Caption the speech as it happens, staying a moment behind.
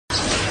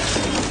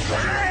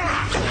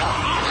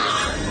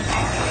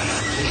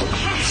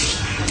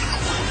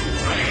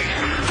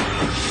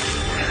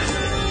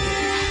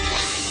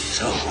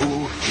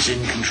is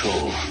in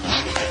control.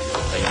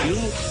 And you?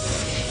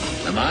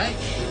 Am I?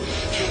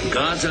 The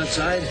guards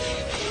outside?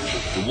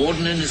 The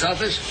warden in his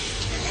office?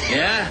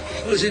 Yeah?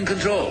 Who's in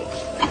control?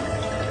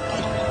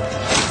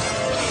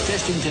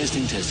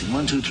 Testing.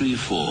 1, 2, 3,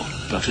 4.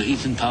 Dr.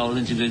 Ethan Powell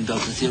interviewing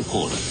Dr. Theo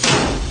Corder.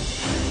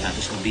 Now,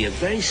 this will be a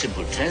very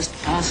simple test.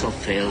 Pass or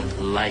fail,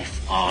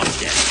 life or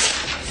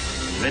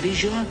death. Ready,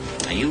 Jean?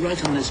 Now, you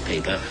write on this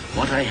paper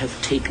what I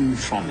have taken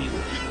from you.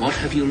 What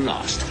have you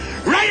lost?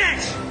 Write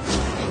it!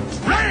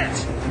 Write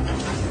it!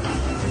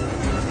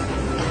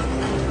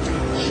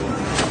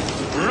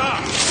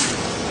 Wrong.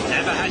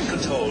 Never had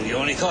control. You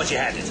only thought you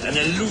had it. An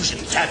illusion,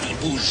 tabby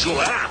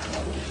bourgeois.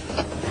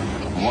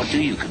 What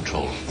do you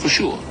control? For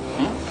sure.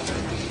 Huh?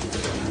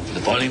 The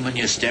volume in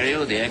your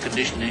stereo, the air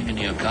conditioning in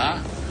your car.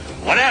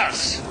 What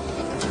else?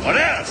 What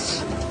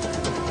else? All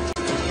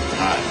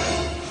right.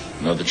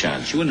 Another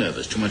chance. You were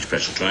nervous. Too much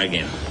pressure. Try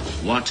again.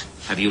 What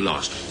have you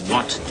lost?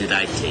 What did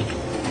I take?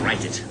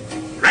 Write it.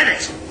 Write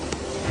it!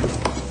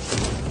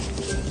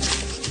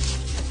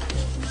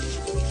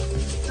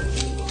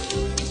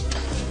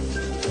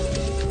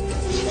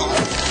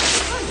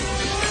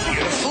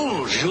 You're a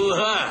fool,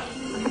 Juha.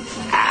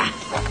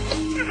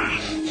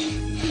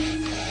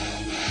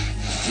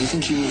 Do you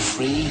think you were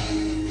free?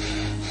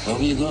 Where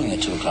were you going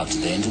at 2 o'clock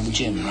today? Into the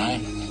gym,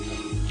 right?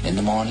 In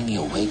the morning,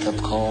 your wake-up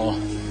call.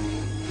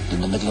 In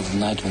the middle of the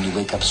night when you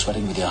wake up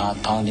sweating with your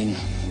heart pounding.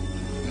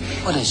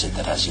 What is it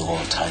that has you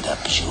all tied up,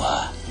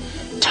 Juha?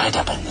 Tied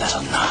up in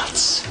little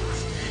knots?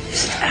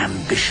 Is it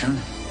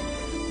ambition?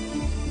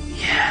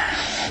 Yeah.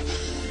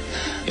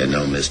 You're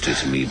no mystery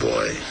to me,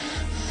 boy.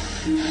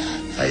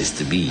 I used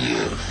to be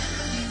you.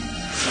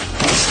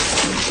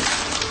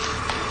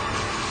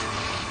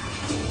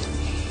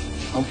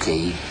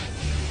 Okay.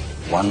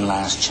 One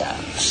last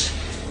chance.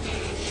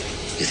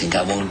 You think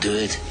I won't do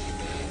it?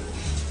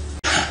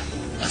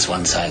 That's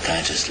one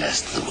psychiatrist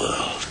less to the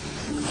world.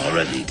 I'm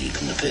already deep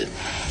in the pit.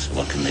 So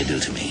what can they do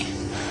to me?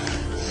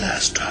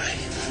 Last try.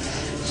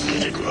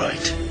 Get it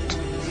right.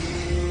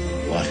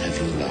 What have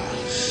you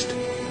lost?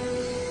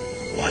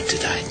 What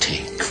did I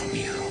take from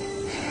you?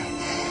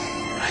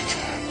 Right.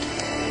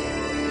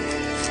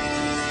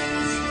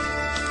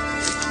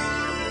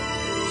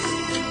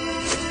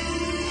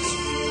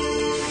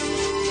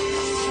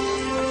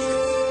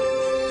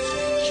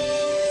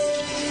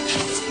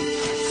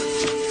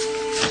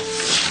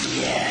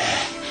 Yeah.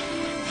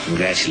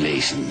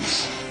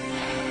 Congratulations.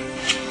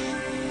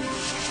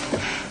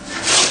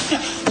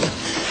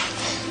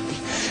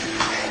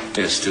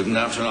 You're a student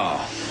after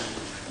all.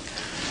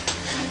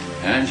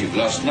 And you've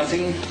lost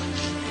nothing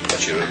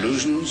but your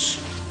illusions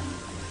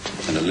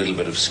and a little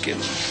bit of skill.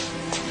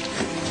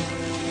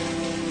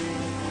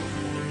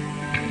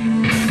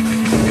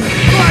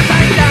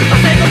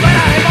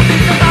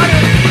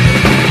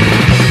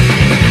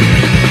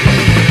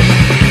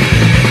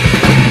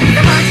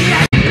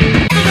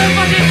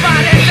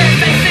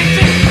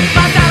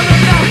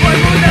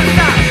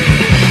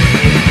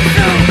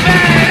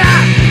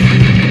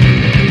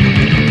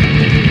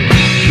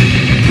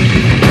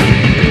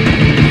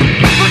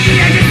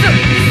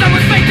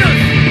 Somos feitos,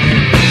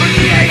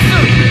 porque é isso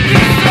que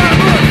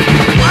somos.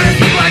 Olha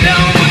se guarda.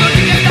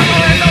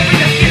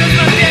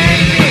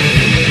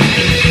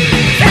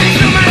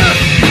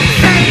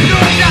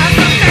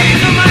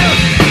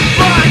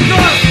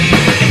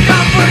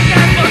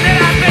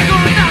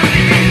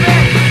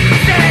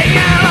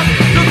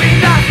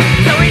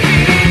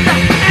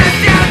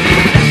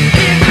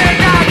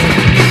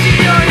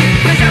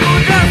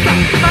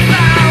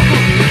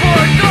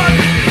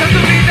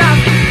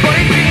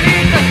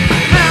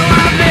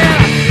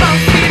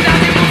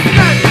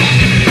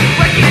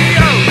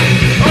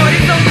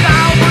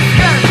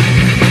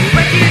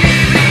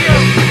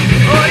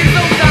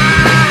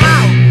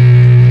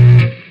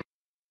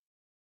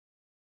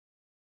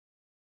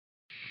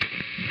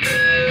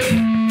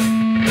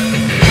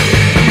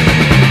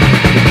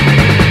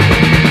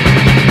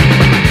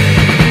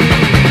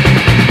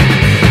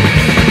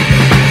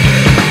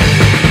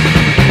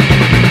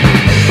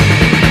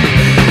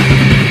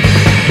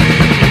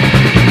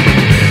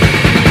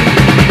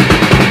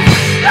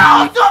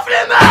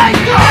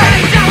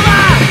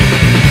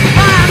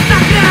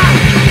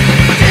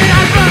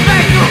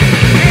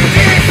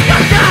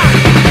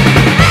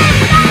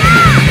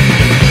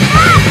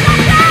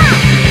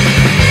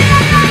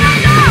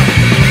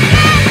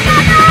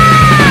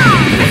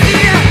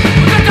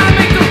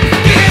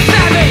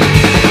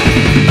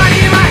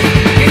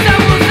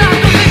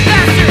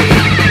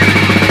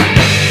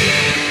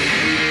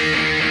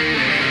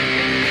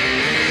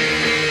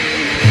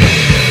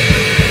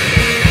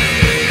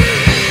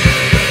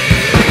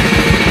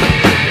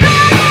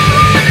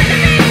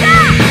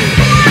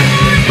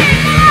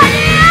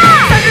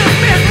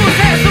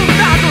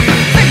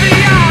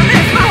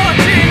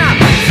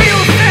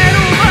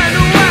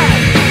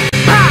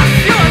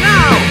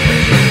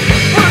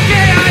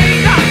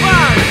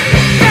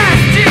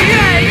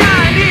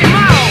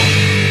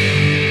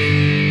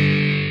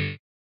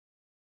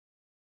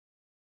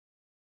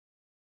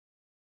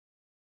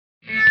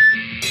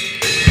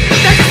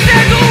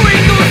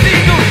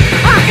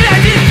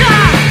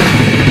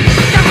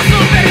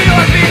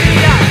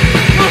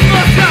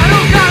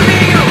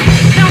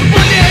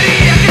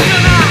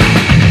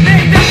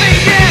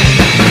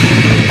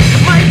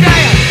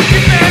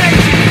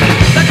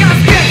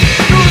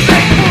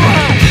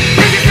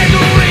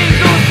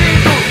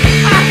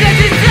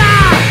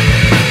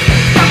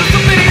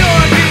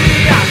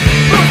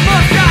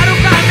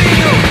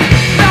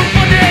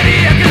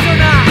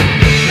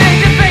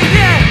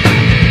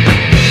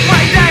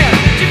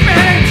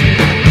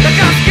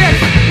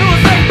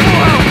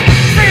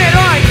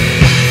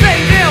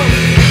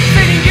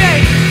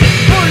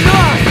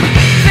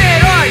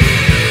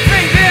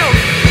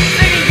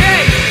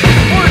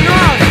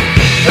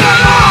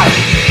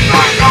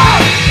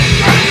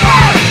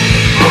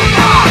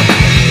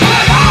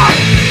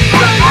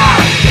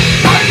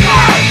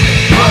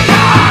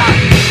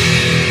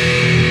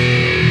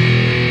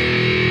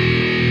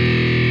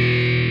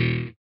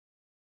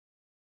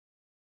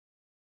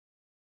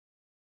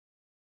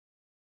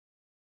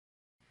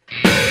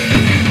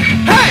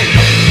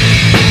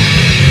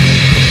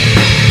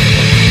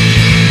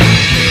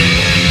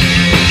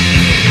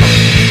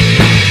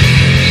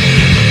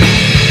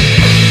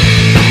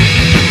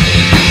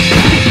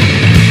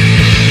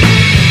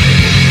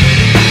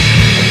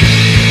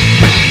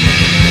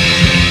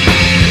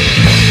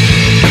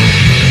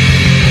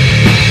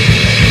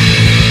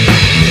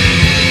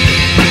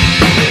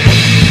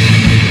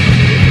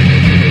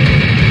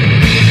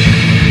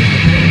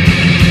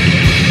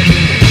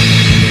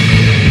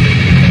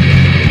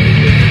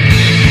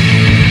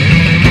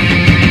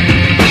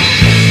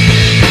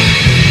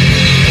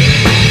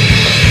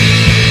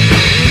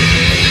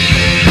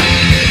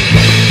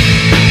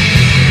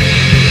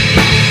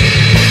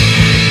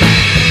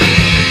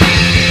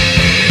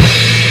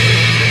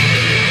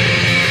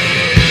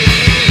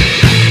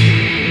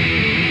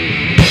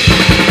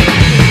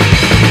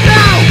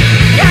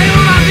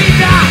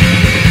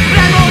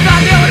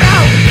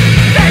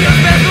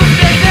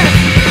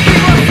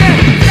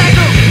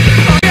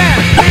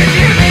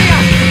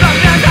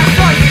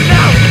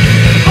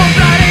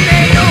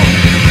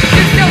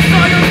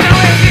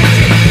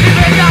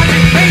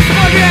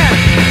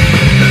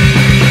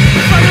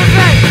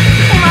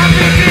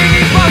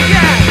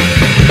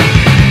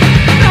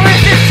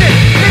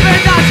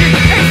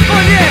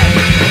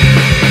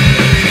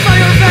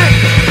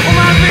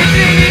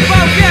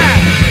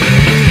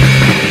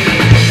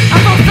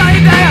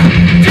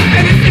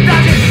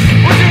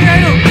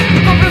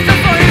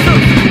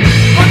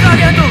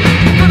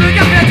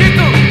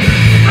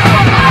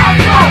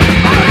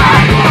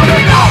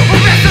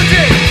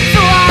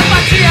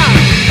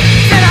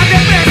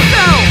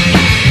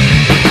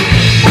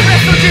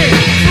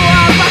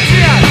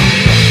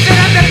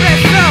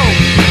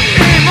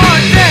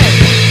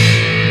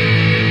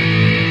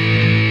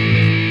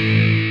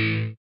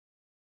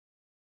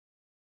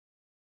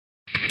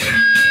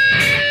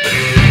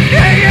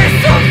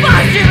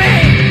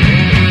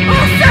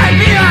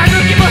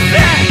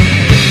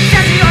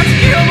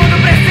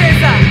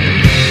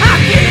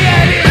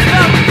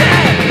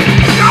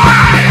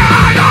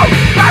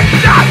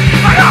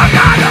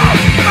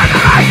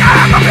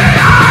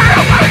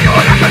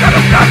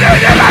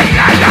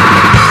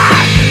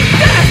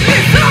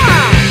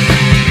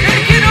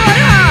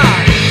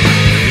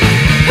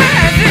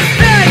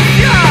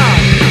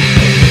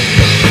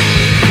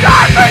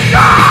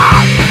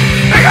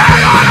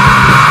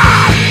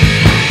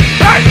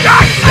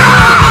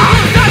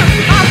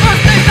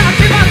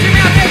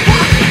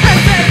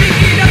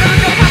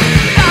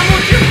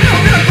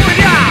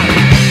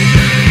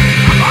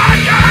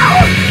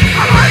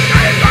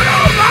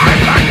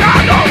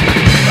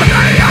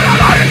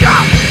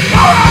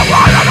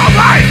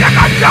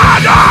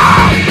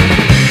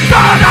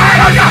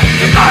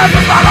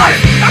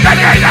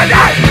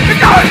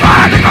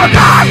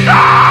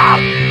 Marcha!